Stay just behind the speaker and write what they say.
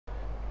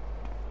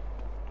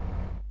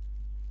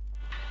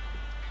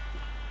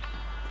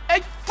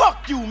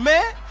Fuck you,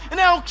 man. And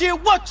I don't care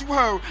what you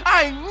heard.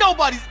 I ain't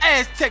nobody's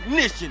ass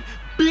technician,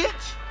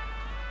 bitch.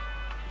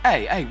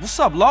 Hey, what's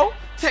up, Lo?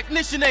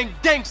 Technician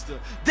ain't gangster.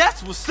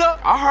 That's what's up.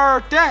 I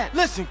heard that.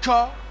 Listen,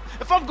 Carl.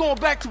 If I'm going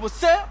back to a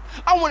cell,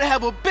 I want to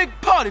have a big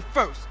party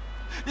first.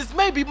 This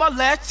may be my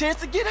last chance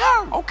to get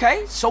her.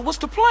 Okay, so what's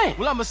the plan?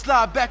 Well, I'ma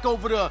slide back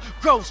over to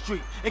Grove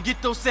Street and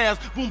get those sounds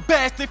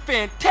bombastic,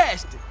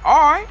 fantastic.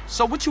 All right,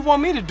 so what you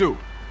want me to do?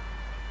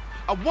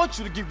 I want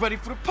you to get ready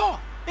for the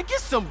party and get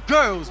some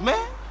girls,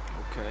 man.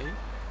 Okay.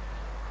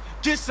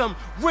 Get some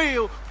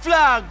real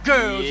fly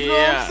girls, you know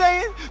what I'm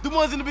saying? The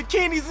ones in the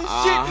bikinis and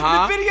shit in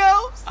the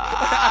videos.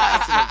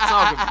 That's what I'm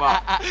talking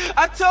about.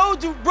 I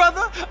told you,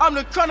 brother, I'm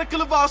the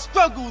chronicle of our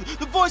struggles,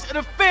 the voice of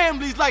the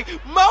families like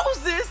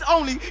Moses,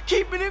 only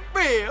keeping it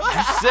real.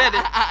 You said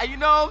it. You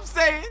know what I'm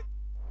saying?